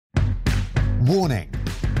Warning: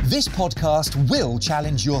 this podcast will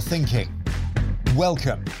challenge your thinking.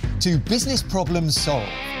 Welcome to Business Problems Solved.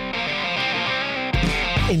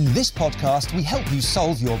 In this podcast, we help you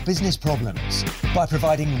solve your business problems by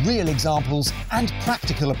providing real examples and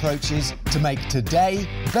practical approaches to make today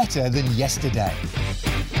better than yesterday.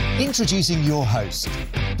 Introducing your host,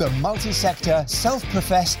 the multi-sector,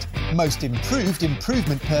 self-professed, most improved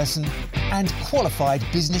improvement person and qualified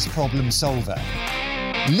business problem solver,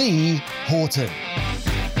 Lee Horton.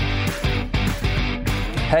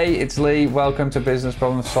 Hey, it's Lee. Welcome to Business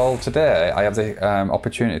Problem Solved. Today, I have the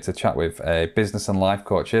opportunity to chat with a business and life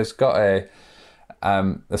coach. She's got a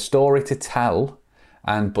story to tell,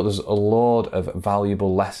 but there's a load of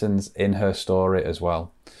valuable lessons in her story as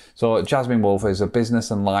well. So Jasmine Wolfe is a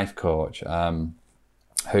business and life coach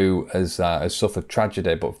who has suffered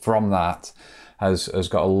tragedy, but from that has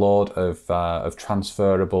got a load of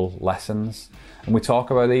transferable lessons. And we talk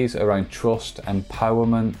about these around trust,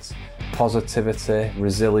 empowerment, positivity,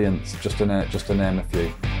 resilience, just to name a few.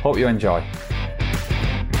 Hope you enjoy.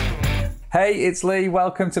 Hey, it's Lee.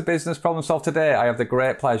 Welcome to Business Problem Solved. Today, I have the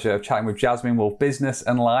great pleasure of chatting with Jasmine Wolfe, business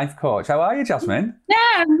and life coach. How are you, Jasmine? Yeah,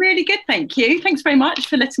 I'm really good, thank you. Thanks very much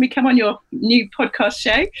for letting me come on your new podcast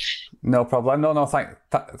show. No problem. No,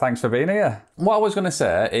 thanks for being here. What I was going to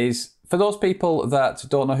say is, for those people that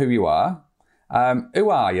don't know who you are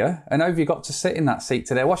you, and how have you got to sit in that seat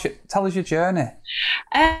today? Tell us your journey.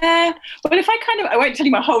 Well, I won't tell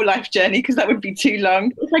you my whole life journey because that would be too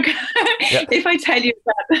long. If I tell you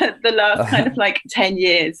about the last kind of 10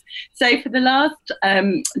 years. So for the last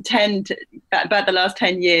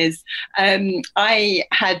 10 years, I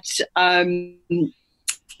had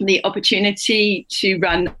the opportunity to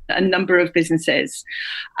run a number of businesses.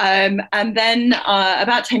 And then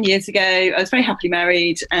about 10 years ago, I was very happily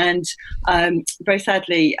married, and very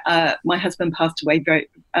sadly, my husband passed away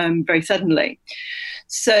very suddenly.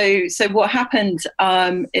 So what happened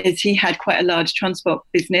is he had quite a large transport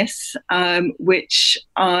business, which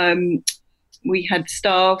we had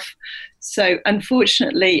staff. So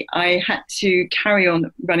unfortunately, I had to carry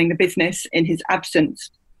on running the business in his absence.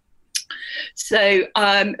 So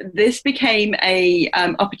this became a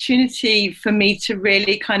opportunity for me to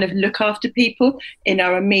really kind of look after people in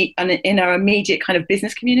our immediate kind of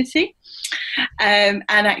business community, and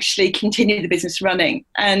actually continue the business running.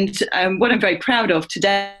 And what I'm very proud of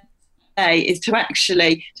today is to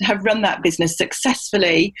have run that business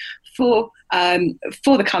successfully for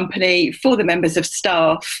the company, for the members of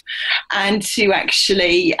staff, and to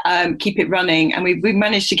actually keep it running. And we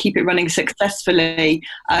managed to keep it running successfully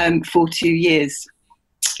for 2 years.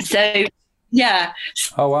 So, yeah.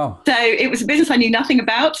 Oh, wow. So it was a business I knew nothing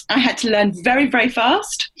about. I had to learn very, very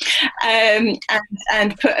fast and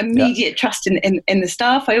put immediate trust in the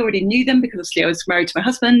staff. I already knew them because obviously I was married to my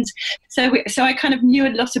husband. So I kind of knew a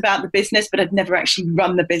lot about the business, but I'd never actually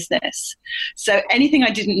run the business. So anything I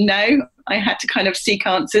didn't know, I had to kind of seek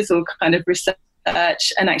answers or kind of research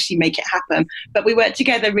and actually make it happen. But we worked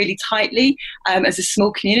together really tightly as a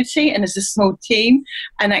small community and as a small team,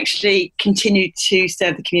 and actually continued to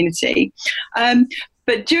serve the community.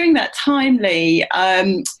 But during that time, Lee,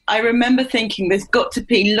 I remember thinking there's got to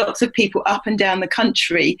be lots of people up and down the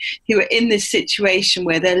country who are in this situation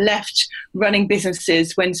where they're left running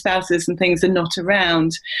businesses when spouses and things are not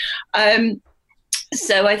around.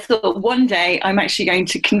 So I thought one day I'm actually going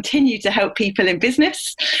to continue to help people in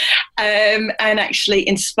business and actually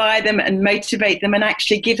inspire them and motivate them and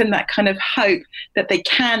actually give them that kind of hope that they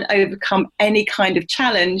can overcome any kind of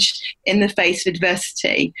challenge in the face of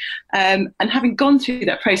adversity. And having gone through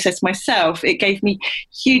that process myself, it gave me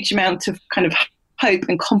huge amount of kind of hope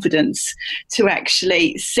and confidence to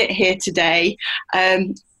actually sit here today.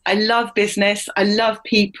 I love business. I love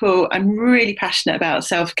people. I'm really passionate about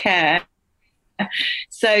self-care.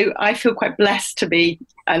 So I feel quite blessed to be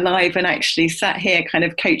alive and actually sat here kind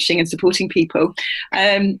of coaching and supporting people.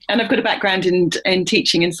 And I've got a background in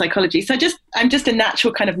teaching and psychology. So I'm just a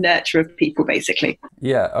natural kind of nurturer of people, basically.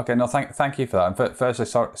 Yeah. Okay. No, thank you for that. And firstly,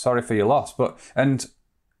 sorry for your loss. And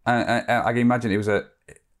I can imagine it was a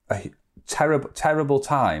terrible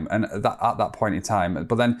time, and at that point in time.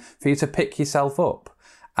 But then for you to pick yourself up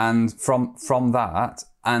and from that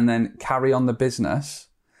and then carry on the business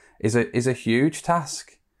is a huge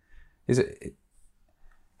task. Is it?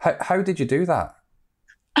 How did you do that?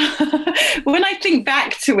 When I think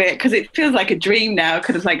back to it, because it feels like a dream now,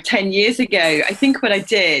 kind of like 10 years ago, I think what I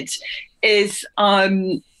did is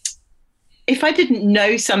if I didn't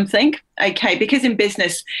know something, okay, because in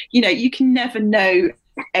business, you can never know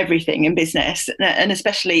everything in business, and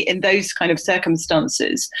especially in those kind of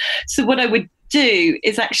circumstances. So what I would do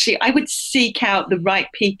is actually I would seek out the right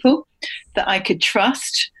people that I could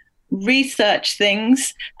trust, research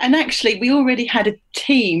things. And actually, we already had a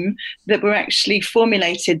team that were actually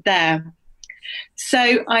formulated there.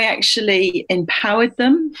 So I actually empowered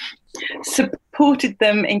them, supported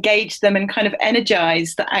them, engaged them, and kind of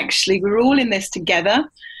energized that actually we're all in this together.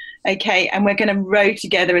 Okay, and we're going to row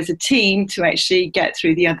together as a team to actually get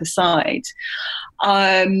through the other side.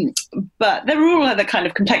 But there were all other kind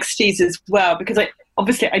of complexities as well, because I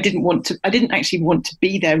didn't actually want to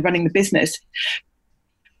be there running the business,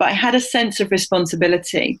 but I had a sense of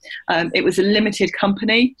responsibility. It was a limited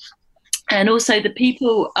company. And also the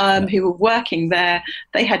people who were working there,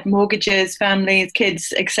 they had mortgages, families,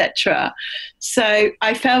 kids, etc. So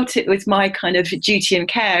I felt it was my kind of duty and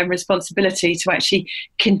care and responsibility to actually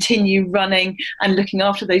continue running and looking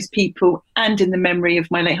after those people, and in the memory of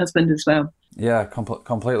my late husband as well. Yeah,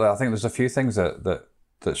 completely. I think there's a few things that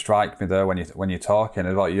strike me there when you're talking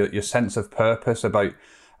about your sense of purpose, about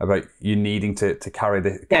you needing to carry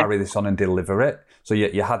this on and deliver it. So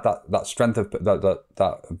you had that strength of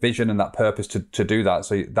that vision and that purpose to do that.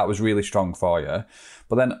 So that was really strong for you.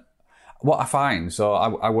 But then what I find, so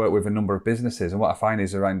I work with a number of businesses, and what I find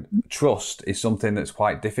is around trust is something that's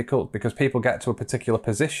quite difficult, because people get to a particular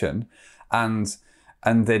position and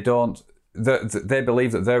they don't. They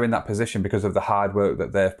believe that they're in that position because of the hard work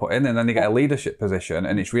that they've put in, and then they get a leadership position,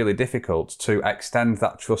 and it's really difficult to extend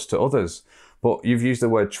that trust to others. But you've used the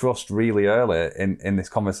word trust really early in this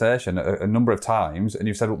conversation a number of times, and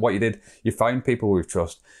you've said what you did. You found people with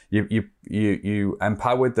trust. You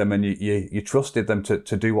empowered them, and you trusted them to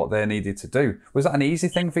do what they needed to do. Was that an easy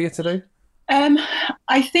thing for you to do?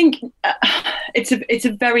 I think it's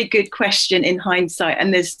a very good question in hindsight,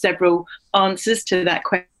 and there's several answers to that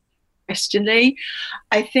question, Lee.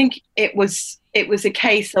 I think it was a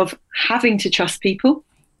case of having to trust people.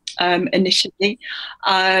 Initially,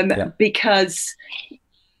 because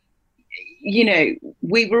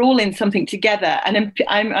we were all in something together, and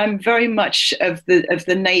I'm very much of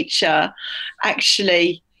the nature.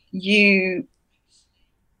 Actually,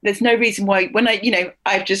 there's no reason why when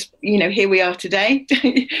I've just here we are today.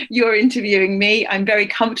 You're interviewing me. I'm very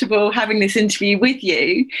comfortable having this interview with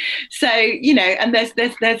you. So and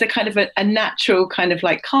there's a kind of a natural kind of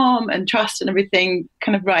like calm and trust and everything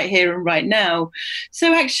kind of right here and right now.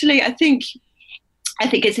 So actually, I think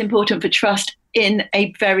it's important for trust in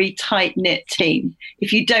a very tight knit team.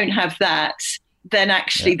 If you don't have that, then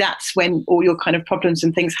actually that's when all your kind of problems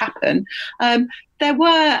and things happen. There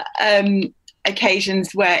were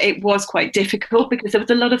occasions where it was quite difficult because there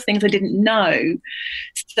was a lot of things I didn't know.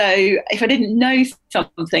 So if I didn't know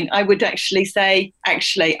something, I would actually say,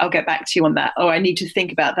 actually, I'll get back to you on that, or I need to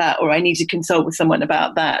think about that, or I need to consult with someone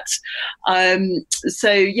about that. And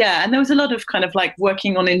there was a lot of kind of like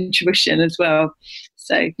working on intuition as well.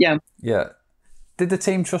 So yeah. Did the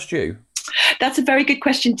team trust you? That's a very good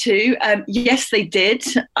question too. Yes, they did.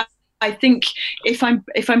 I think if I'm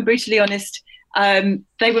brutally honest, I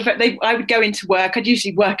would go into work. I'd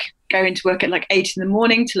usually go into work at like 8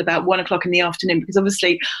 in.m. till about 1 o'clock in the afternoon, because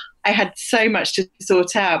obviously I had so much to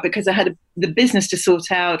sort out, because I had the business to sort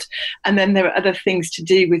out, and then there were other things to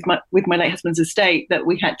do with my late husband's estate that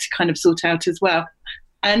we had to kind of sort out as well.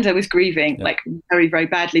 And I was grieving like very, very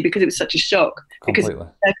badly, because it was such a shock because of the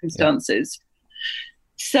circumstances.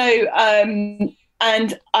 So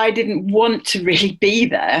and I didn't want to really be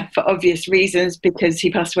there for obvious reasons, because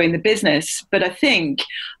he passed away in the business. But I think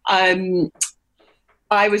so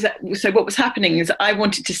what was happening is I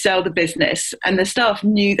wanted to sell the business, and the staff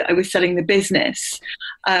knew that I was selling the business.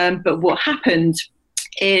 But what happened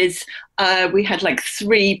is we had like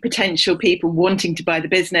 3 potential people wanting to buy the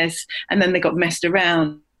business, and then they got messed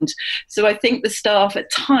around. So I think the staff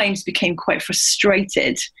at times became quite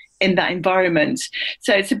frustrated in that environment.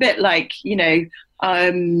 So it's a bit like,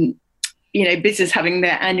 business having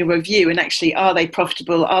their annual review, and actually, are they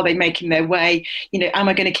profitable? Are they making their way? Am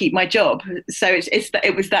I going to keep my job? So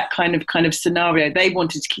it was that kind of scenario. They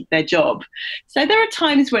wanted to keep their job. So there are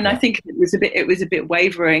times when I think it was a bit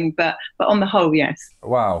wavering, but on the whole, yes.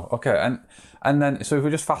 Wow. Okay. And then, so if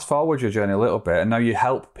we just fast forward your journey a little bit, and now you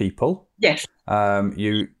help people. Yes.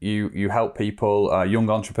 You help people, young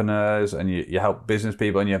entrepreneurs, and you help business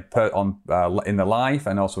people, and you put on in their life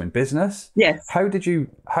and also in business. Yes. How did you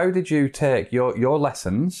take your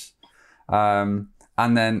lessons, and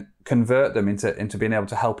then convert them into being able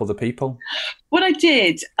to help other people? What I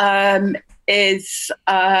did is,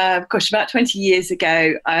 about 20 years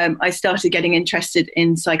ago, I started getting interested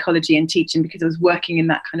in psychology and teaching, because I was working in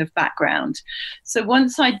that kind of background. So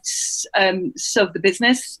once I'd sold the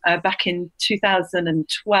business back in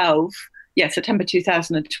 2012, September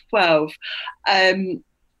 2012,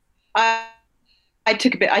 I I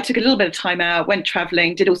took a little bit of time out, went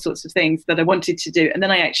traveling, did all sorts of things that I wanted to do. And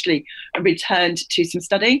then I actually returned to some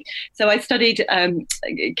study. So I studied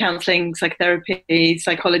counseling, psychotherapy,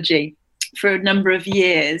 psychology for a number of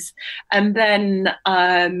years. And then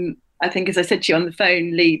I think, as I said to you on the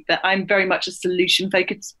phone, Lee, that I'm very much a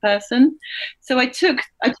solution-focused person. So I took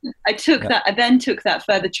that. I then took that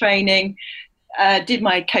further training, did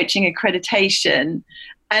my coaching accreditation,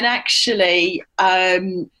 and actually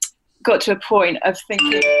got to a point of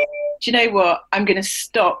thinking, do you know what? I'm going to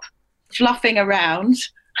stop fluffing around,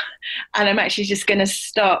 and I'm actually just going to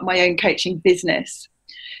start my own coaching business.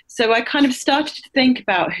 So I kind of started to think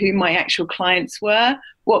about who my actual clients were,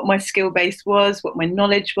 what my skill base was, what my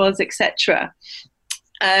knowledge was, etc.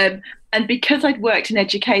 And because I'd worked in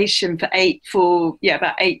education for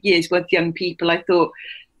about 8 years with young people, I thought,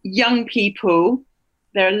 young people,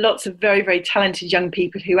 there are lots of very, very talented young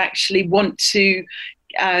people who actually want to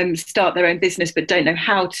start their own business but don't know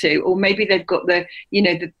how to, or maybe they've got the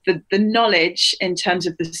knowledge in terms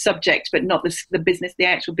of the subject but not the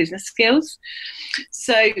actual business skills.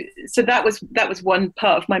 So that was one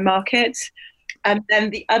part of my market. And then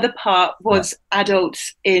the other part was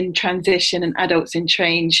adults in transition and adults in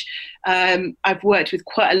change. I've worked with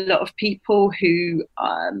quite a lot of people who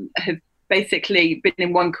have basically been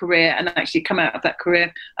in one career and actually come out of that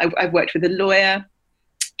career. I've worked with a lawyer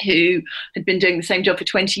who had been doing the same job for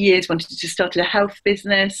 20 years, wanted to start a health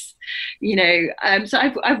business, so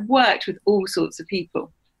I've worked with all sorts of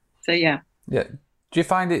people. So yeah. Do you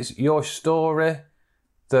find it's your story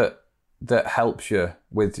that helps you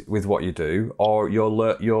with what you do, or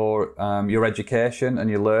your education and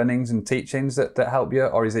your learnings and teachings that help you,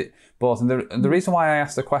 or is it both? And the reason why I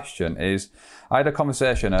asked the question is I had a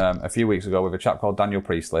conversation a few weeks ago with a chap called Daniel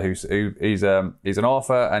Priestley, he's an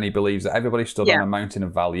author, and he believes that everybody stood on a mountain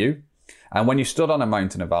of value. And when you stood on a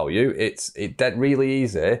mountain of value, it's really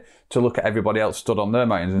easy to look at everybody else stood on their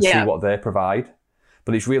mountains and see what they provide.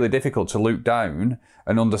 But it's really difficult to look down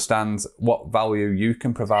and understand what value you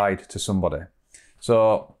can provide to somebody.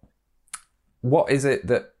 So what is it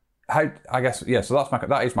that, so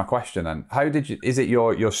that is my question then. How is it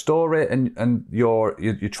your story and your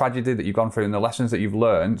tragedy that you've gone through and the lessons that you've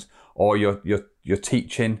learned, or your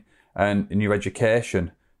teaching and your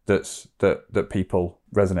education that people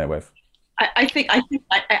resonate with? I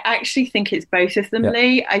actually think it's both of them,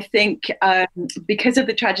 Lee. I think because of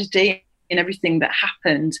the tragedy and everything that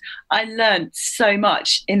happened, I learned so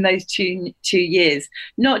much in those two years,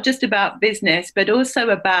 not just about business, but also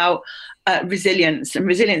about resilience. And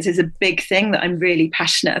resilience is a big thing that I'm really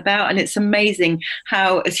passionate about. And it's amazing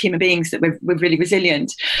how, as human beings, that we're really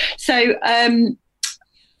resilient. So, I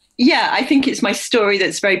think it's my story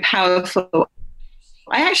that's very powerful.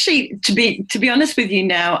 I actually, to be honest with you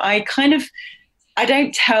now, I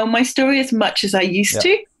don't tell my story as much as I used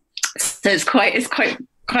to. So it's quite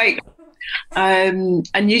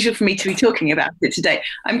unusual for me to be talking about it today.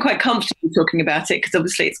 I'm quite comfortable talking about it because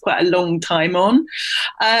obviously it's quite a long time on.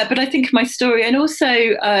 But I think my story, and also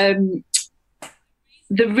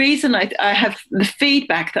the reason I have the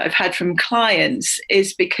feedback that I've had from clients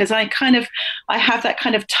is because I have that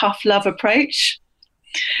kind of tough love approach.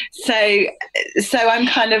 So I'm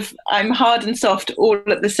hard and soft all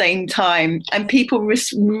at the same time, and people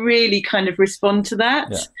really kind of respond to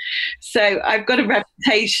that. So I've got a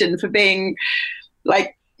reputation for being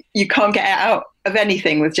like, you can't get out of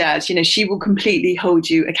anything with Jazz. She will completely hold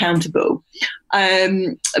you accountable.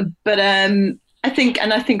 But I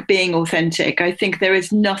think being authentic. I think there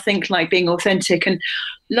is nothing like being authentic. And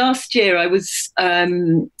last year I was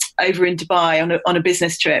over in Dubai on a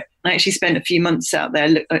business trip. I actually spent a few months out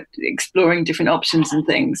there exploring different options and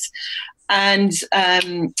things. And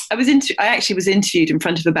I actually was interviewed in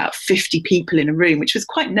front of about 50 people in a room, which was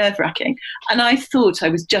quite nerve-wracking. And I thought I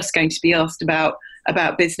was just going to be asked about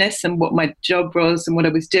business and what my job was and what I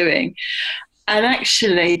was doing. And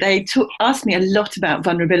actually they asked me a lot about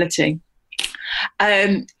vulnerability.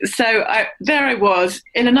 So there I was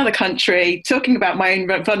in another country talking about my own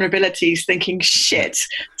vulnerabilities, thinking, shit.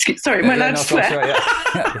 Sorry, am I allowed to swear? Sorry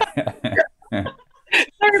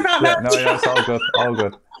about that. No, it's all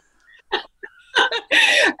good.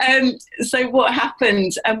 So what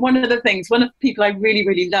happened, and one of the people I really,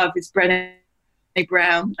 really love is Brené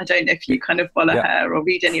Brown. I don't know if you kind of follow her or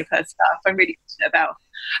read any of her stuff. I'm really passionate about.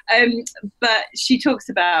 But she talks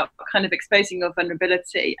about kind of exposing your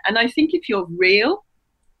vulnerability. And I think if you're real,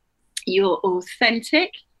 you're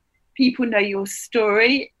authentic, people know your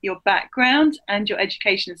story, your background, and your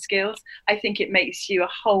education skills, I think it makes you a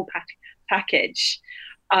whole package.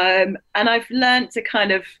 And I've learned to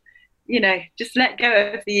kind of, just let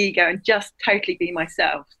go of the ego and just totally be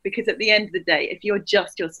myself. Because at the end of the day, if you're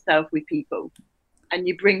just yourself with people and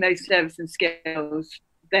you bring those service and skills,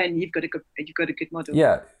 then you've got a good model.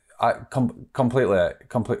 Yeah,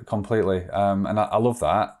 completely. And I love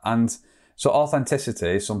that. And so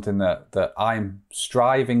authenticity is something that I'm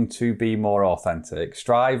striving to be more authentic,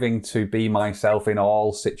 striving to be myself in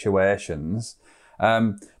all situations.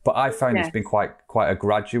 But I found it's been quite a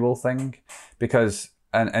gradual thing, because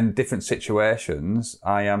in different situations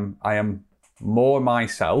I am more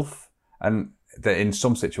myself, and in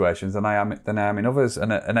some situations than I am in others.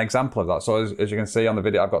 And an example of that, so as you can see on the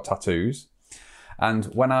video, I've got tattoos. And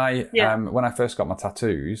when I first got my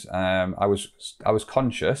tattoos, I was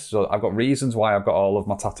conscious. So I've got reasons why I've got all of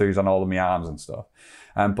my tattoos on all of my arms and stuff.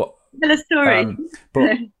 But tell a story.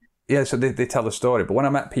 But yeah, so they tell the story. But when I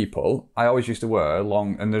met people, I always used to wear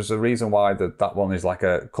long. And there's a reason why that one is like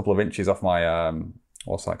a couple of inches off my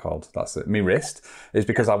what's that called? That's it. My wrist is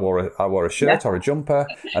because I wore a shirt or a jumper,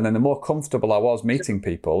 and then the more comfortable I was meeting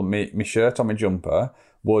people, my shirt or my jumper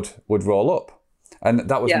would roll up. And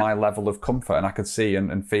that was my level of comfort, and I could see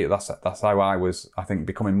and feel that's how I was, I think,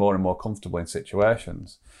 becoming more and more comfortable in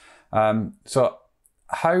situations. So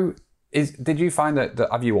did you find that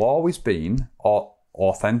have you always been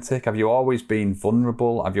authentic? Have you always been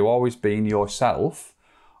vulnerable? Have you always been yourself?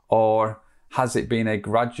 Or has it been a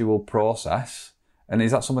gradual process? And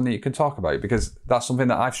is that something that you can talk about? Because that's something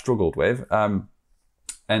that I've struggled with. And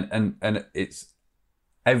it's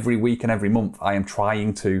every week and every month I am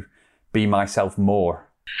trying to be myself more.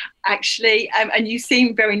 Actually, and you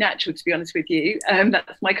seem very natural, to be honest with you.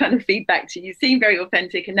 That's my kind of feedback to you. You seem very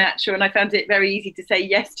authentic and natural, and I found it very easy to say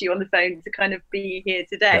yes to you on the phone to kind of be here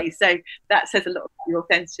today. Yeah. So that says a lot about your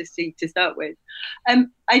authenticity to start with.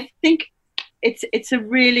 I think it's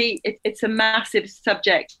a massive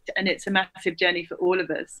subject, and it's a massive journey for all of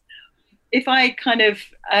us. If I kind of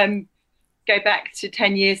go back to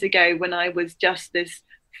 10 years ago, when I was just this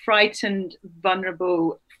frightened,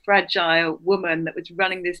 vulnerable, fragile woman that was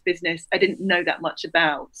running this business I didn't know that much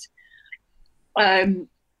about,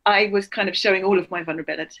 I was kind of showing all of my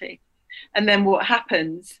vulnerability. And then what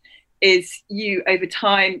happens is you, over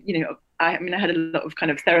time, I had a lot of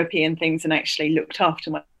kind of therapy and things, and actually looked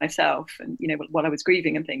after myself, and while I was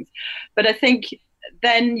grieving and things. But I think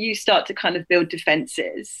then you start to kind of build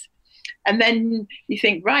defenses, and then you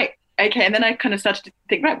think, right, okay. And then I kind of started to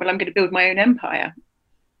think, right, well, I'm going to build my own empire.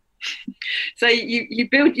 So you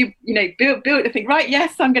build and think, right,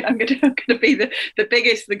 yes, I'm going to be the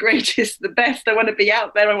biggest, the greatest, the best. I want to be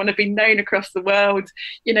out there. I want to be known across the world.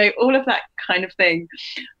 All of that kind of thing.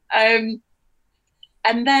 And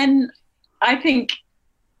then I think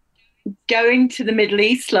going to the Middle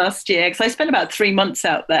East last year, because I spent about 3 months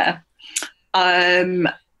out there, and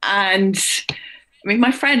I mean,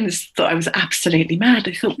 my friends thought I was absolutely mad.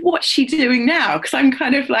 They thought, what's she doing now? Because I'm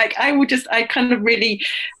kind of like, I kind of really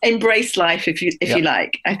embrace life, if you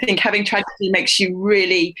like. I think having tragedy makes you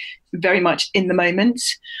really very much in the moment.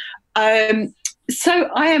 So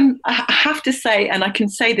I have to say, and I can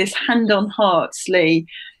say this hand on heart, Lee,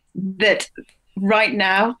 that right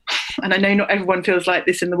now, and I know not everyone feels like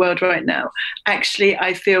this in the world right now, actually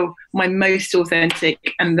I feel my most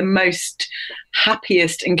authentic and the most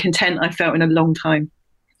happiest and content I felt in a long time.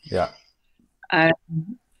 Yeah. And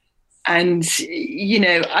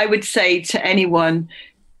I would say to anyone,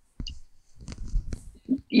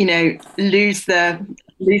 lose the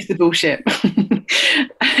bullshit.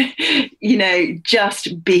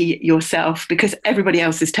 Just be yourself, because everybody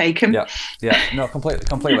else is taken. Yeah, no,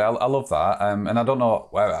 completely. I love that. And I don't know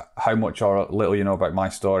how much or little you know about my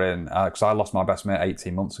story, and because I lost my best mate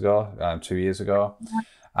 18 months ago, 2 years ago,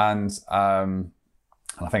 and I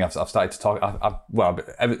think I've started to talk.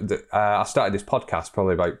 I started this podcast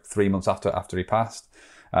probably about 3 months after he passed,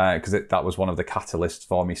 because that was one of the catalysts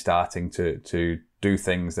for me starting to do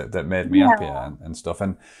things that made me happier and stuff.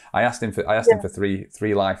 And I asked him for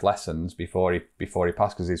three life lessons before he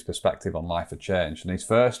passed, because his perspective on life had changed. And his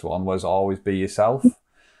first one was always be yourself,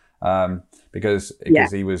 because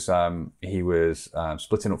he was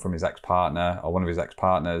splitting up from his ex-partner, or one of his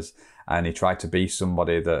ex-partners, and he tried to be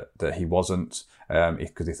somebody that he wasn't,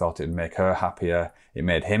 because he thought it'd make her happier. It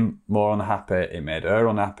made him more unhappy. It made her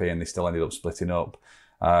unhappy, and they still ended up splitting up.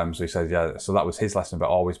 So he said, so that was his lesson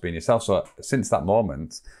about always being yourself. So since that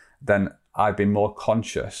moment, then I've been more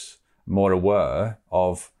conscious, more aware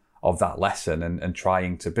of that lesson and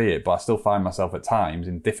trying to be it. But I still find myself at times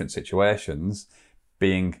in different situations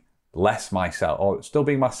being less myself, or still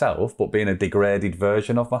being myself, but being a degraded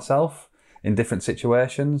version of myself in different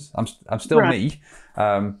situations. I'm still me.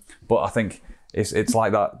 But I think it's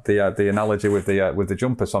like that the analogy with the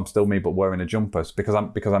jumper. So I'm still me, but wearing a jumper because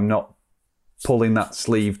I'm not pulling that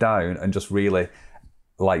sleeve down and just really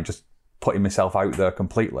like just putting myself out there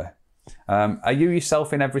completely. Are you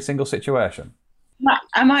yourself in every single situation?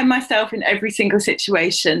 Am I myself in every single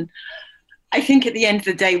situation? I think at the end of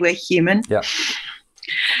the day, we're human. Yeah.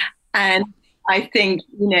 And I think,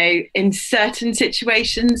 in certain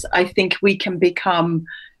situations, I think we can become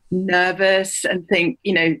nervous and think,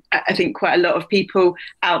 I think quite a lot of people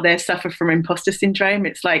out there suffer from imposter syndrome.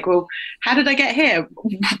 It's like, well, how did I get here?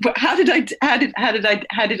 How did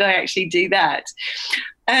I actually do that?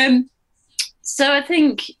 So I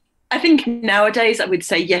think nowadays I would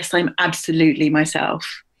say, yes, I'm absolutely myself.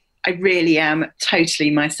 I really am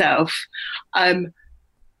totally myself.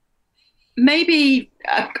 Maybe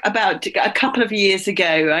about a couple of years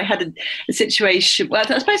ago, I had a situation. Well,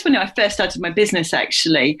 I suppose when I first started my business,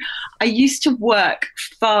 actually, I used to work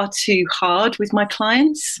far too hard with my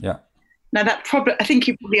clients. Yeah. Now I think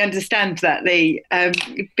you probably understand that, Lee,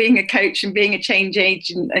 being a coach and being a change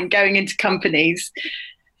agent and going into companies.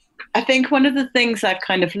 I think one of the things I've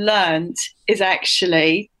kind of learned is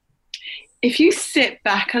actually, if you sit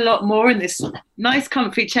back a lot more in this nice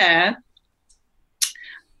comfy chair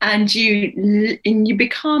and you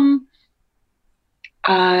become,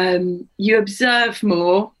 you observe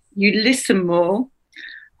more, you listen more,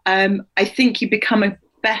 I think you become a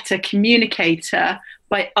better communicator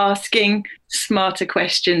by asking smarter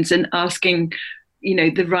questions and asking,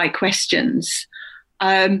 the right questions.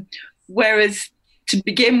 Whereas to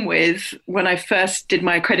begin with, when I first did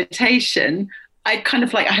my accreditation, I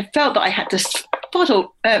felt that I had to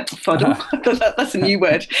fodder. That's a new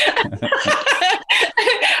word.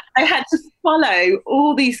 I had to follow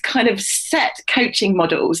all these kind of set coaching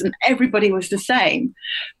models, and everybody was the same.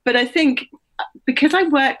 But I think because I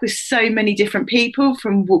work with so many different people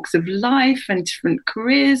from walks of life and different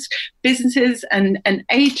careers, businesses, and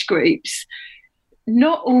age groups,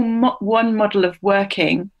 not all one model of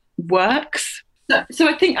working works. So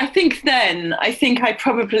I think I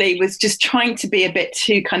probably was just trying to be a bit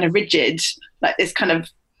too kind of rigid, like this kind of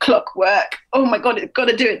clockwork. Oh my God, I've got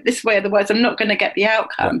to do it this way, otherwise I'm not going to get the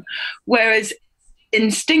outcome. Yeah. Whereas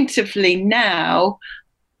instinctively now,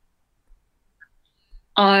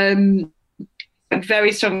 I'm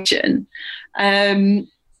very strong. And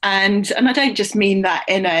I don't just mean that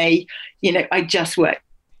in a, I just work.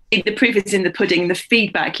 The proof is in the pudding, the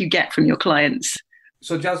feedback you get from your clients.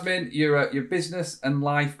 So Jasmine, you're a business and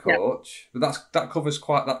life coach, but that covers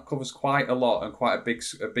quite a lot and quite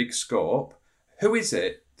a big scope. Who is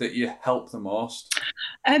it that you help the most?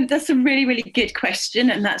 That's a really, really good question,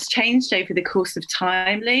 and that's changed over the course of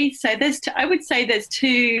time, Lee. So I would say there's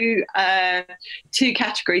two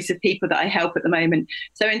categories of people that I help at the moment.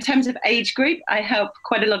 So in terms of age group, I help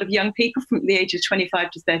quite a lot of young people from the age of 25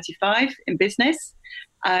 to 35 in business.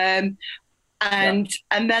 And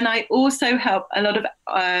then I also help a lot of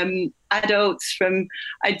adults from,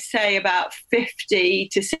 I'd say, about 50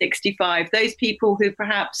 to 65, those people who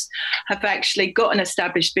perhaps have actually got an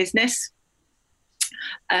established business.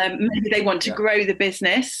 Maybe they want to grow the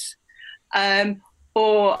business.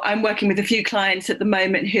 Or I'm working with a few clients at the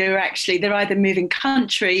moment who are actually, they're either moving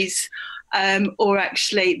countries or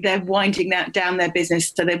actually they're winding down their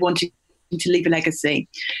business, so they're wanting to leave a legacy.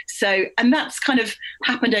 So, and that's kind of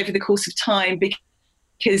happened over the course of time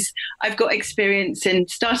because I've got experience in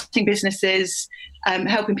starting businesses,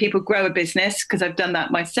 helping people grow a business because I've done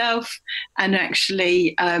that myself, and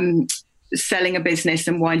actually selling a business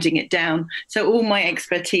and winding it down. So all my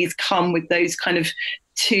expertise come with those kind of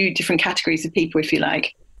two different categories of people, if you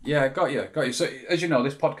like. Yeah, got you. So as you know,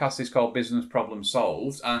 this podcast is called Business Problem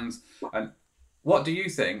Solved, and what do you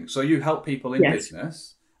think? So you help people in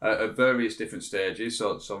business at various different stages.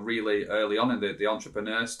 So really early on in the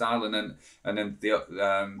entrepreneur style, and then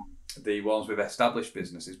the ones with established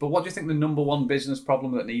businesses. But what do you think the number one business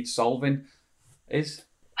problem that needs solving is?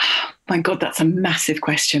 My God, that's a massive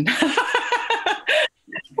question.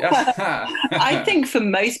 I think for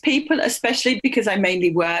most people, especially because I mainly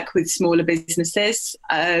work with smaller businesses,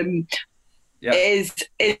 is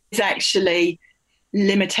actually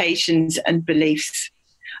limitations and beliefs.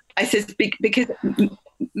 I said because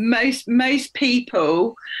most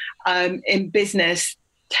people in business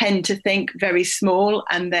tend to think very small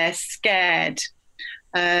and they're scared.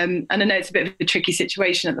 And I know it's a bit of a tricky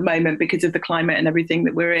situation at the moment because of the climate and everything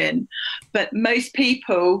that we're in. But most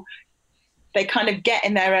people, they kind of get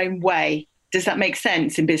in their own way. Does that make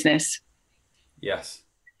sense in business? Yes.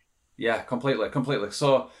 Yeah, completely.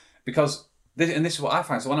 So because this is what I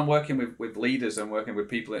find. So when I'm working with leaders and working with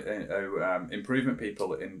people, improvement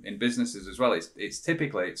people in businesses as well, it's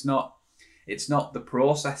typically, it's not it's not the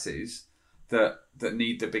processes that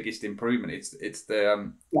need the biggest improvement. It's it's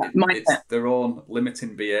their own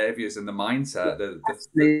limiting behaviours and the mindset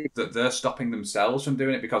that they're stopping themselves from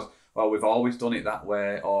doing it because, well, we've always done it that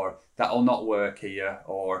way, or that'll not work here,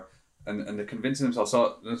 or and they're convincing themselves.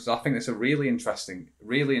 So I think it's a really interesting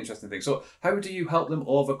thing. So how do you help them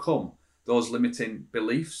overcome those limiting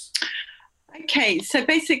beliefs? Okay, so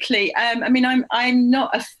basically, I mean, I'm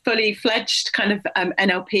not a fully fledged kind of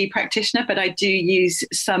NLP practitioner, but I do use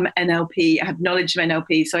some NLP. I have knowledge of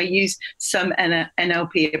NLP, so I use some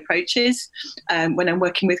NLP approaches when I'm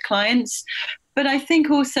working with clients. But I think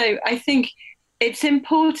it's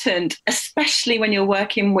important, especially when you're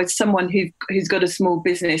working with someone who's got a small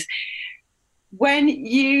business, when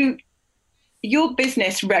your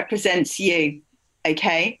business represents you.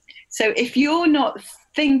 Okay, so if you're not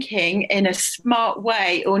thinking in a smart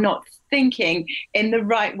way or not thinking in the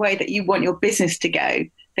right way that you want your business to go,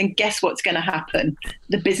 then guess what's going to happen?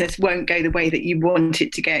 The business won't go the way that you want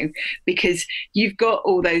it to go because you've got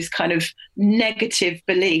all those kind of negative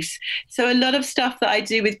beliefs. So a lot of stuff that I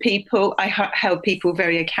do with people, I help people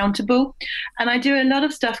very accountable. And I do a lot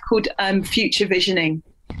of stuff called future visioning.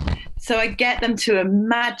 So I get them to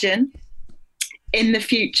imagine in the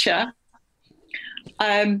future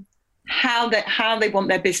how they want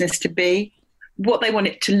their business to be, what they want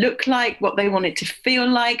it to look like, what they want it to feel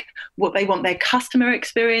like, what they want their customer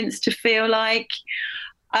experience to feel like.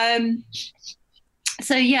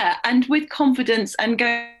 So yeah, and with confidence and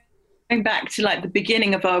going back to like the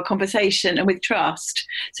beginning of our conversation and with trust.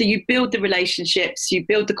 So you build the relationships, you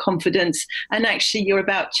build the confidence, and actually you're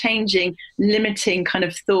about changing limiting kind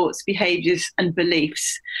of thoughts, behaviors and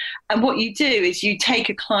beliefs. And what you do is you take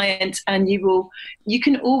a client and you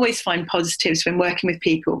can always find positives when working with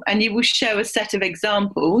people, and you will show a set of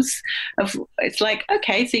examples of, it's like,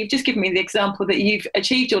 okay, so you've just given me the example that you've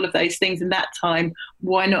achieved all of those things in that time.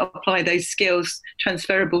 Why not apply those skills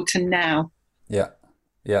transferable to now?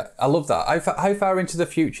 Yeah, I love that. How far into the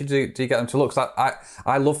future do you get them to look? 'Cause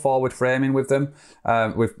I love forward framing with them,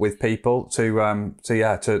 with people to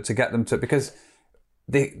get them to, because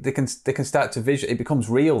they can start to visualize. It becomes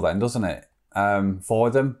real then, doesn't it?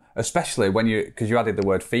 For them, especially because you added the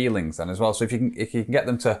word feelings then as well. So if you can get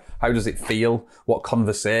them to, how does it feel? What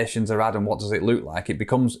conversations are had and what does it look like? It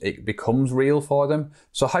becomes real for them.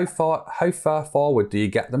 So how far forward do you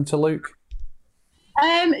get them to look?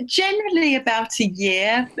 Generally about a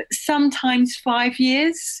year, but sometimes 5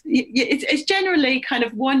 years. It's generally kind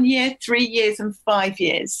of 1 year, 3 years and 5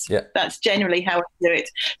 years. Yeah. That's generally how I do it.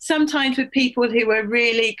 Sometimes with people who are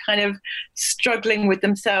really kind of struggling with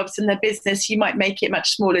themselves and their business, you might make it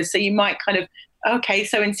much smaller. So you might kind of, okay,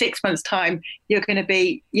 so in 6 months' time, you're going to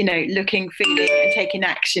be, looking, feeling and taking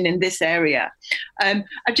action in this area.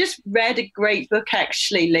 I've just read a great book,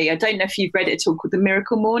 actually, Lee. I don't know if you've read it at all, called The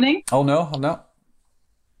Miracle Morning. Oh, no, I've not.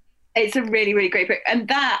 It's a really, really great book. And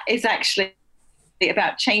that is actually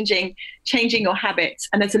about changing your habits.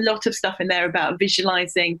 And there's a lot of stuff in there about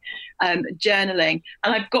visualizing, journaling.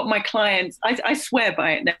 And I've got my clients, I swear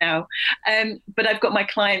by it now, but I've got my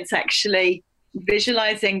clients actually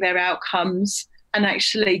visualizing their outcomes and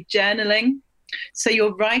actually journaling. So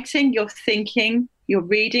you're writing, you're thinking, you're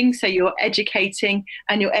reading, so you're educating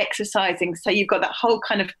and you're exercising. So you've got that whole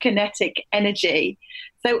kind of kinetic energy.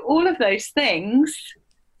 So all of those things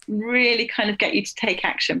really kind of get you to take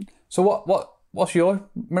action. So what's your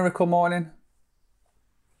miracle morning?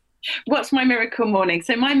 What's my miracle morning?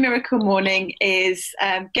 So my miracle morning is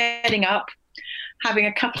getting up, having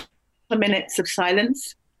a couple of minutes of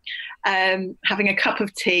silence, having a cup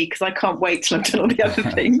of tea, because I can't wait till I've done all the other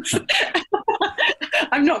things.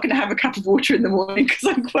 I'm not going to have a cup of water in the morning because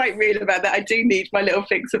I'm quite real about that. I do need my little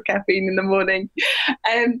fix of caffeine in the morning.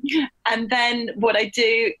 And then what I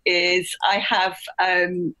do is I have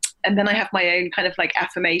my own kind of like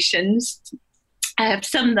affirmations. I have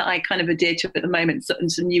some that I kind of adhere to at the moment,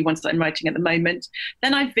 and some new ones that I'm writing at the moment.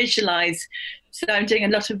 Then I visualize. So I'm doing a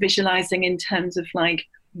lot of visualizing in terms of like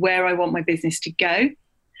where I want my business to go,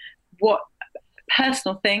 what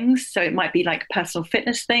personal things. So it might be like personal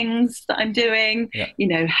fitness things that I'm doing,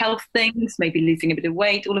 health things, maybe losing a bit of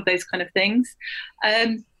weight, all of those kind of things.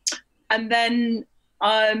 And then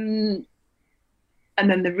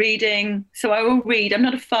the reading. So I will read. I'm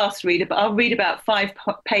not a fast reader, but I'll read about 5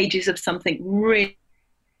 pages of something really,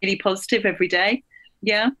 really positive every day.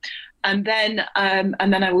 Yeah. And then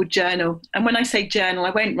I will journal. And when I say journal, I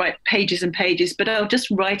won't write pages and pages, but I'll just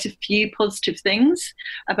write a few positive things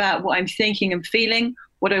about what I'm thinking and feeling,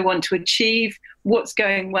 what I want to achieve, what's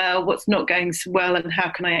going well, what's not going so well, and how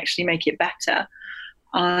can I actually make it better.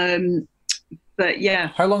 But yeah.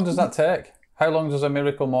 How long does that take? How long does a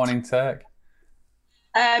miracle morning take?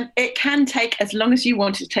 It can take as long as you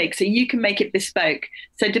want it to take, so you can make it bespoke.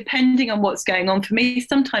 So depending on what's going on for me,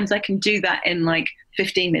 sometimes I can do that in like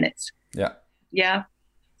 15 minutes. Yeah. Yeah.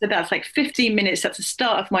 So that's like 15 minutes. That's the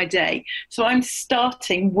start of my day. So I'm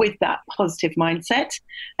starting with that positive mindset.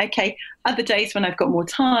 Okay. Other days when I've got more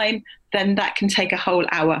time, then that can take a whole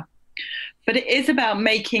hour. But it is about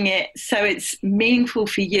making it so it's meaningful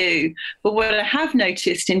for you. But what I have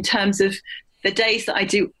noticed in terms of the days that I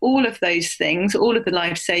do all of those things, all of the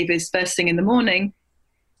lifesavers first thing in the morning,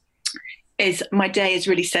 is my day is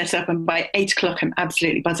really set up, and by 8 o'clock I'm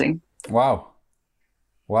absolutely buzzing. Wow.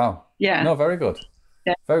 Yeah. No, very good.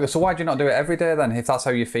 Yeah. Very good. So why do you not do it every day then, if that's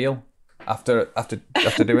how you feel after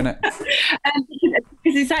doing it?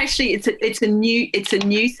 Because it's actually it's a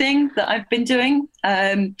new thing that I've been doing.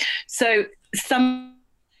 So some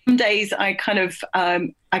days I kind of I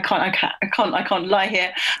can't lie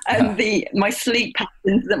here. My sleep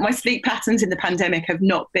patterns in the pandemic have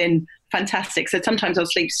not been fantastic. So sometimes I'll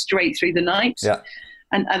sleep straight through the night. Yeah.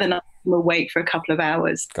 And other nights I'm awake for a couple of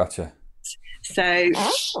hours. Gotcha. So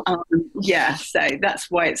so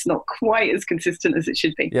that's why it's not quite as consistent as it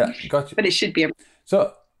should be. Yeah, gotcha. But it should be.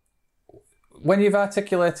 So when you've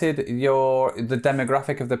articulated the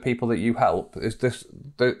demographic of the people that you help,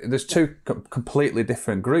 there's two completely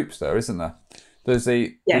different groups there, isn't there? There's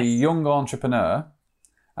the young entrepreneur.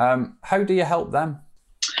 How do you help them?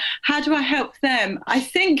 How do I help them? I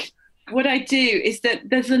think what I do is that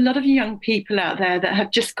there's a lot of young people out there that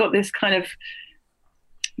have just got this kind of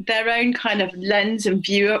their own kind of lens and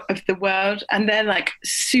view of the world, and they're like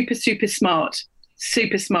super smart.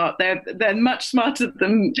 They're much smarter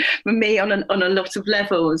than me on a lot of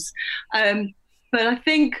levels. But I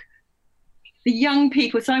think the young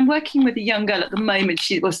people, so I'm working with a young girl at the moment.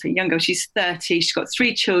 She's 30. She's got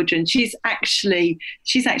 3 children. She's actually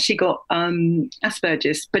got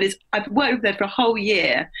Asperger's, but I've worked with her for a whole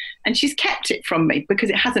year, and she's kept it from me because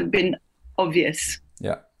it hasn't been obvious.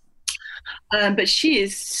 Yeah. But she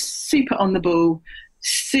is super on the ball,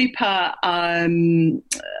 super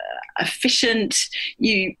efficient.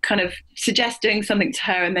 You kind of suggest doing something to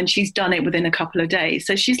her and then she's done it within a couple of days.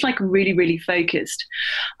 So she's like really, really focused.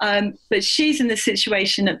 But she's in the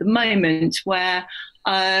situation at the moment where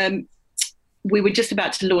we were just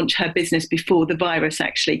about to launch her business before the virus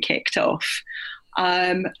actually kicked off.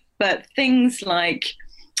 But things like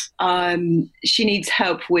she needs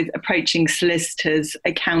help with approaching solicitors,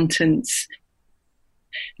 accountants,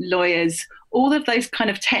 lawyers, all of those kind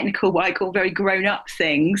of technical, what I call very grown-up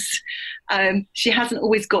things. She hasn't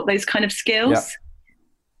always got those kind of skills. Yeah.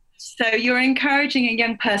 So you're encouraging a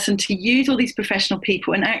young person to use all these professional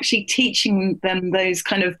people and actually teaching them those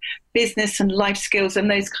kind of business and life skills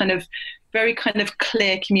and those kind of very kind of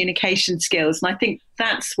clear communication skills. And I think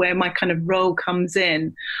that's where my kind of role comes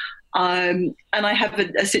in. And I have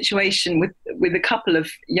a situation with a couple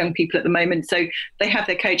of young people at the moment. So they have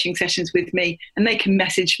their coaching sessions with me and they can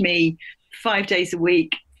message me 5 days a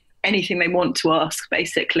week, anything they want to ask,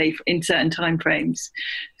 basically, in certain timeframes.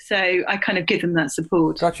 So I kind of give them that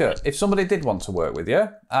support. Gotcha. If somebody did want to work with you,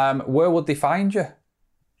 where would they find you?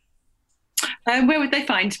 Where would they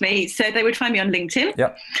find me? So they would find me on LinkedIn.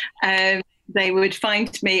 Yep. They would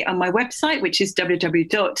find me on my website, which is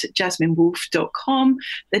www.jasminewolf.com.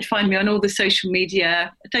 They'd find me on all the social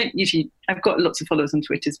media. I've got lots of followers on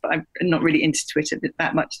Twitter, but I'm not really into Twitter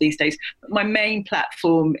that much these days. But my main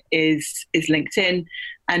platform is LinkedIn,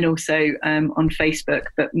 and also on Facebook,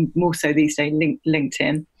 but more so these days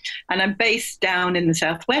LinkedIn. And I'm based down in the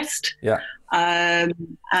Southwest. Yeah.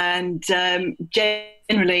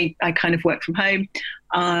 Generally, I kind of work from home.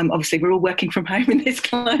 Obviously, we're all working from home in this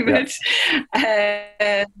climate.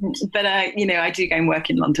 Yeah. But I do go and work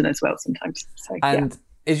in London as well sometimes. So, and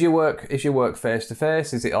is your work face to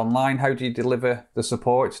face? Is it online? How do you deliver the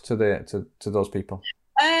support to those people?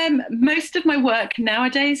 Most of my work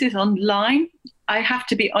nowadays is online. I have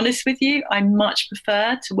to be honest with you. I much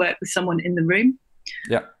prefer to work with someone in the room.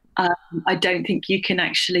 Yeah. I don't think you can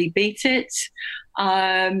actually beat it.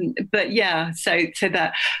 But yeah, so it's,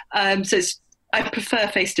 I prefer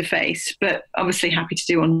face-to-face, but obviously happy to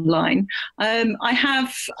do online.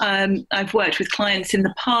 I've worked with clients in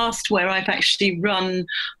the past where I've actually run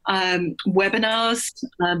webinars,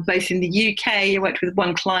 both in the UK. I worked with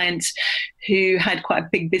one client who had quite a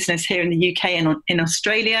big business here in the UK and in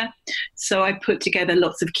Australia. So I put together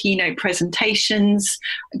lots of keynote presentations,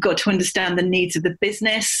 got to understand the needs of the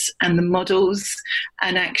business and the models,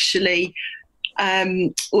 and actually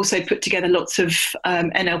also put together lots of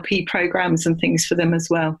NLP programs and things for them as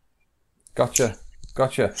well. Gotcha.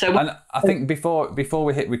 So, and I think before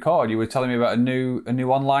we hit record, you were telling me about a new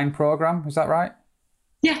online program. Is that right?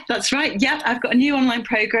 Yeah, that's right. Yeah, I've got a new online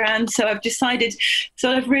program. So I've decided,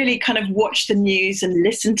 so I've really kind of watched the news and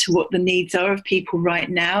listened to what the needs are of people right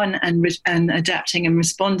now, and adapting and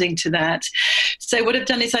responding to that. So what I've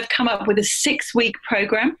done is I've come up with a 6-week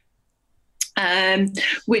program,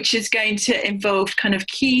 which is going to involve kind of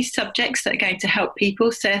key subjects that are going to help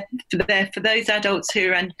people. So for those adults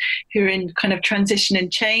who are in kind of transition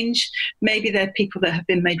and change, maybe they're people that have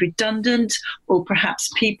been made redundant, or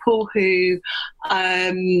perhaps people who are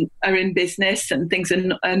in business and things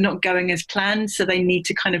are not going as planned, so they need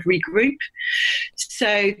to kind of regroup.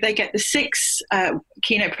 So they get the 6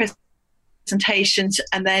 keynote presentations,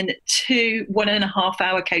 and then 2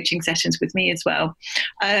 1.5-hour coaching sessions with me as well.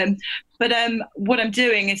 But what I'm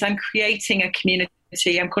doing is I'm creating a community.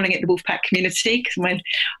 I'm calling it the Wolfpack Community, because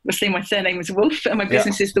obviously my surname is Wolf and my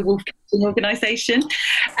business is the Wolf Organisation. So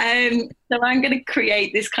I'm going to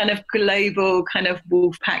create this kind of global kind of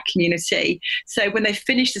Wolfpack community. So when they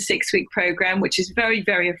finish the 6-week program, which is very,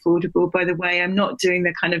 very affordable, by the way, I'm not doing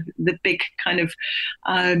the big kind of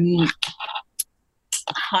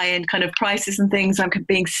high-end kind of prices and things. I'm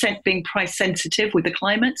being price sensitive with the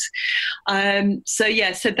climate. So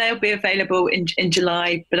they'll be available in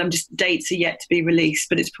July, but dates are yet to be released,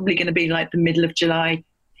 but it's probably going to be like the middle of July.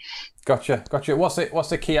 Gotcha. What's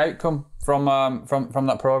the key outcome from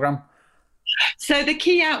that program? So the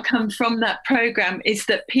key outcome from that program is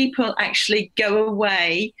that people actually go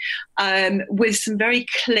away with some very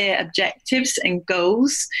clear objectives and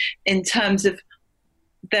goals in terms of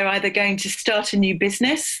they're either going to start a new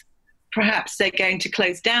business, perhaps they're going to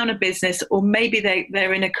close down a business, or maybe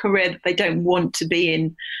they're in a career that they don't want to be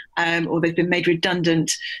in, or they've been made redundant,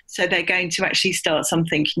 so they're going to actually start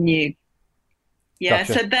something new. Yeah,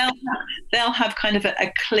 gotcha. So they'll have kind of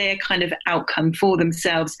a clear kind of outcome for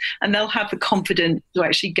themselves, and they'll have the confidence to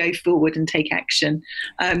actually go forward and take action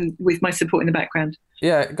with my support in the background.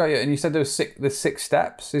 Yeah, got you. And you said there's 6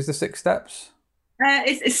 steps. Is there 6 steps?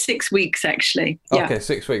 It's 6 weeks, actually. Yeah. Okay,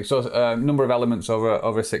 6 weeks. So a number of elements over a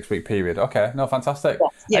 6-week period. Okay, no, fantastic.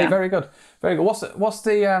 Yeah. Hey, very good. What's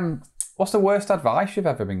the worst advice you've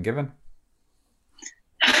ever been given?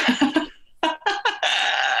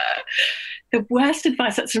 The worst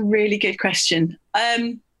advice? That's a really good question.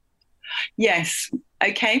 Yes.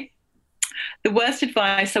 Okay. The worst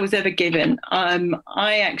advice I was ever given.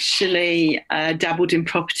 I actually dabbled in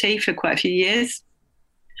property for quite a few years.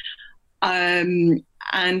 And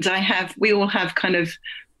we all have kind of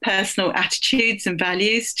personal attitudes and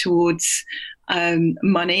values towards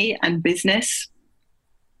money and business.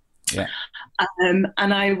 Yeah. And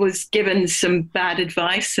I was given some bad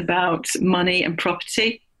advice about money and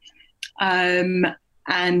property, and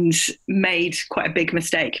made quite a big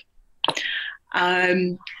mistake.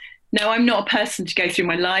 Now, I'm not a person to go through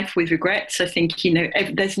my life with regrets. I think,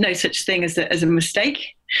 there's no such thing as a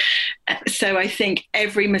mistake. So I think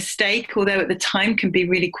every mistake, although at the time can be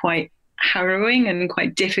really quite harrowing and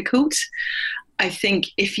quite difficult, I think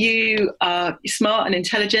if you are smart and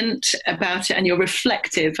intelligent about it and you're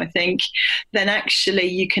reflective, I think, then actually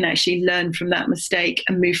you can actually learn from that mistake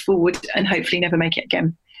and move forward and hopefully never make it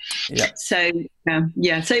again. Yeah. So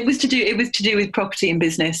So it was to do with property and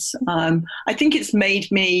business. I think it's made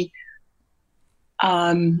me,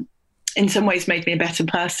 in some ways, made me a better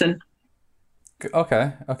person.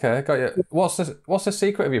 Okay, got you. What's the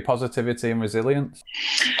secret of your positivity and resilience?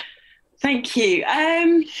 Thank you.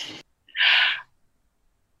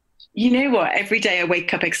 You know what? Every day I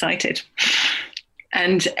wake up excited.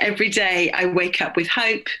 And every day I wake up with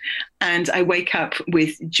hope, and I wake up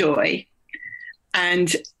with joy.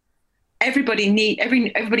 And everyone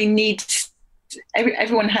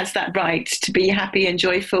has that right to be happy and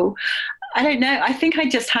joyful. I don't know. I think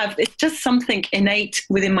it's just something innate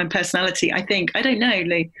within my personality. I think. I don't know,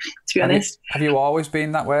 Lou, to be honest. Have you always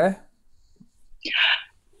been that way?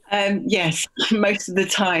 Yes, most of the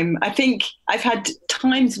time. I think I've had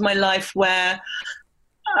times in my life where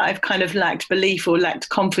I've kind of lacked belief or lacked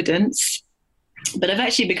confidence, but I've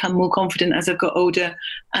actually become more confident as I've got older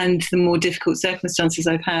and the more difficult circumstances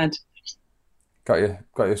I've had. Got you.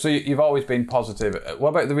 So you've always been positive. What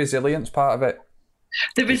about the resilience part of it?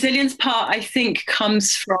 The resilience part, I think,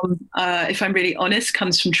 comes from, if I'm really honest,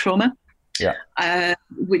 comes from trauma. Yeah.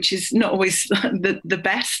 Which is not always the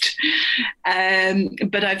best.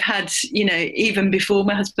 But I've had, even before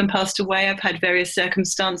my husband passed away, I've had various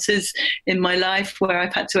circumstances in my life where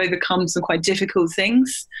I've had to overcome some quite difficult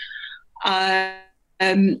things.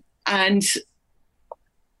 And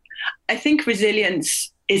I think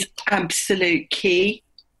resilience is absolute key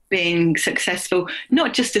being successful,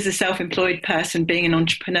 not just as a self-employed person, being an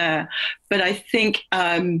entrepreneur, but I think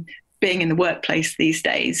being in the workplace these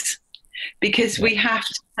days. because we have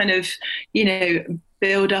to kind of,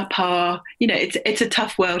 build up our, it's a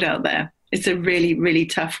tough world out there. It's a really, really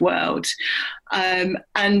tough world.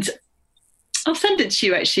 And I'll send it to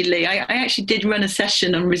you, actually, Lee. I actually did run a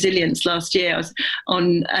session on resilience last year.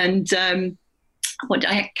 I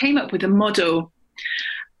came up with a model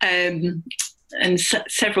and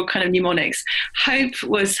several kind of mnemonics. Hope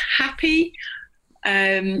was happy,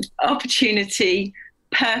 opportunity,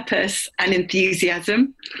 purpose, and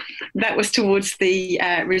enthusiasm. That was towards the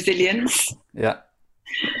resilience. Yeah.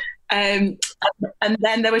 And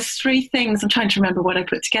then there was three things. I'm trying to remember what I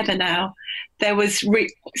put together now. There was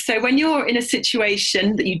so when you're in a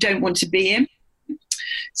situation that you don't want to be in,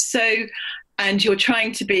 and you're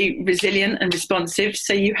trying to be resilient and responsive,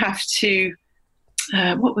 so you have to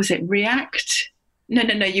react? No.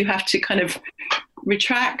 You have to kind of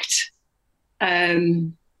retract,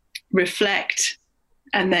 reflect,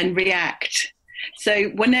 and then react. So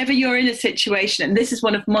whenever you're in a situation, and this is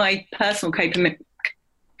one of my personal coping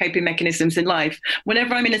mechanisms in life,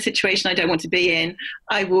 whenever I'm in a situation I don't want to be in,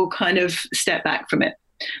 I will kind of step back from it,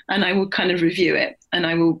 and I will kind of review it, and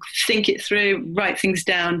I will think it through, write things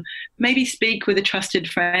down, maybe speak with a trusted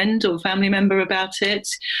friend or family member about it,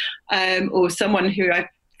 or someone who I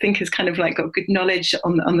think has kind of like got good knowledge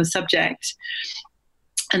on the subject.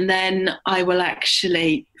 And then I will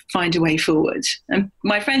actually find a way forward. And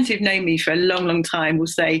my friends who've known me for a long, long time will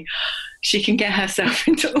say she can get herself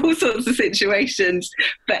into all sorts of situations,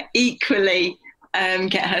 but equally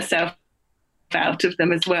get herself out of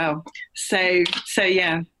them as well. So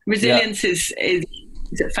yeah, resilience is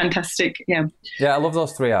fantastic. Yeah. Yeah, I love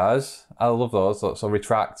those 3 R's. I love those. So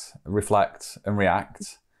retract, reflect, and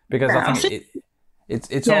react. Because I think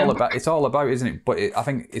it's all about, isn't it? But I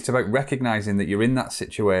think it's about recognizing that you're in that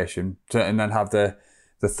situation and then have the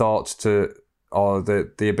thoughts to, or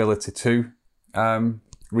the ability to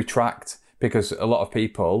retract. Because a lot of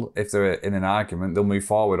people, if they're in an argument, they'll move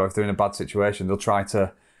forward, or if they're in a bad situation, they'll try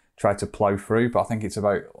to plow through. But I think it's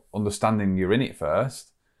about understanding you're in it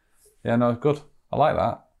first. Yeah, no, good. I like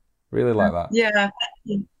that. Really like that. Yeah.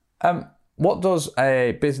 What does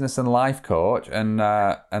a business and life coach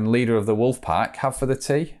and leader of the Wolf Pack have for the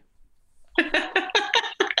tea?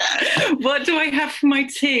 What do I have for my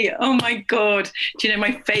tea? Oh my God. Do you know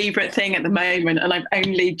my favourite thing at the moment, and I've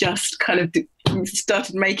only just kind of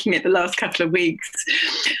started making it the last couple of weeks,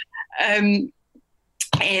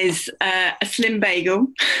 is a slim bagel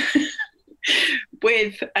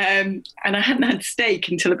with, and I hadn't had steak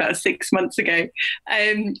until about 6 months ago,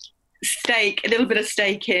 steak, a little bit of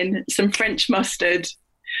steak in, some French mustard,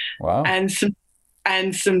 wow, and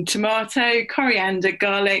some tomato, coriander,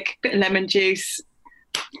 garlic, bit of lemon juice,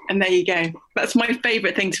 and there you go. That's my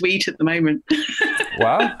favourite thing to eat at the moment.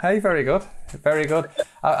 Wow, hey, very good, very good.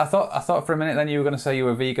 I thought for a minute then you were going to say you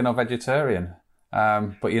were vegan or vegetarian,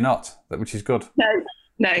 but you're not, which is good.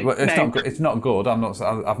 No, it's not good.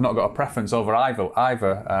 I've not got a preference over either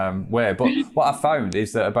way. But what I found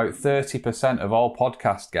is that about 30% of all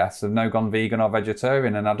podcast guests have now gone vegan or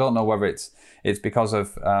vegetarian, and I don't know whether it's because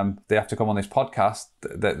of they have to come on this podcast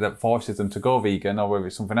that forces them to go vegan, or whether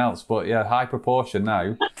it's something else. But yeah, high proportion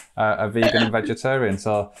now are vegan and vegetarian.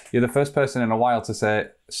 So you're the first person in a while to say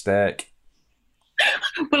steak.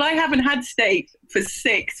 Well, I haven't had steak for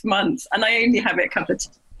 6 months, and I only have it a couple of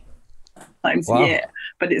times a year,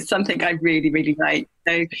 but it's something I really, really like.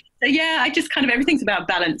 So yeah, I just kind of, everything's about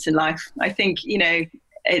balance in life. I think,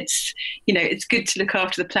 it's good to look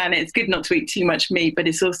after the planet. It's good not to eat too much meat, but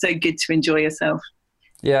it's also good to enjoy yourself.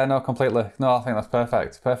 Yeah, no, completely. No, I think that's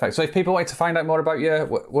perfect. So if people want to find out more about you,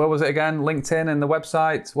 where was it again? LinkedIn and the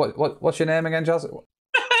website? What's your name again, Jazz?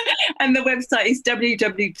 And the website is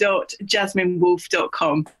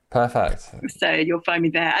www.jasminewolf.com. Perfect. So you'll find me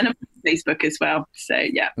there, and I'm on Facebook as well. So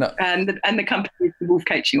yeah, no. and the company is the Wolf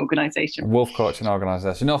Coaching Organisation. Wolf Coaching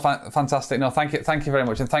Organisation. No, fantastic. No, thank you very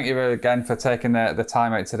much, and thank you again for taking the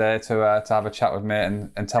time out today to have a chat with me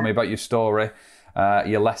and tell me about your story,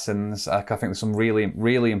 your lessons. I think there's some really,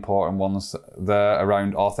 really important ones there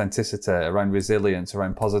around authenticity, around resilience,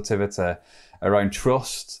 around positivity, around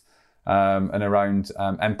trust. And around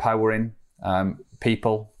empowering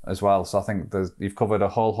people as well. So I think you've covered a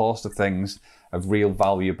whole host of things of real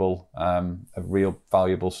valuable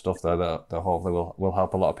stuff there that hopefully will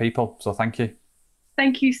help a lot of people. So thank you.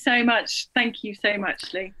 Thank you so much. Lee.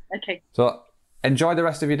 Okay. So enjoy the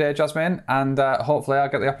rest of your day, Jasmine, and hopefully I'll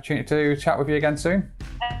get the opportunity to chat with you again soon.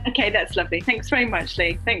 Okay, that's lovely. Thanks very much,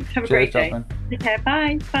 Lee. Thanks. Have a great day. Jasmine. Take care.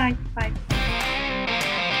 Bye.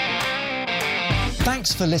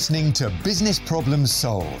 Thanks for listening to Business Problems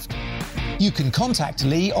Solved. You can contact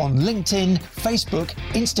Lee on LinkedIn, Facebook,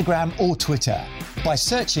 Instagram or Twitter by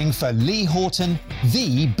searching for Lee Horton,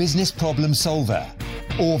 the Business Problem Solver,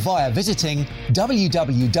 or via visiting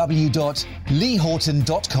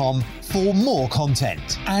www.leehorton.com for more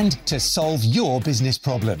content and to solve your business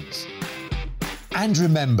problems. And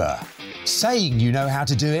remember, saying you know how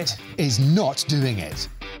to do it is not doing it.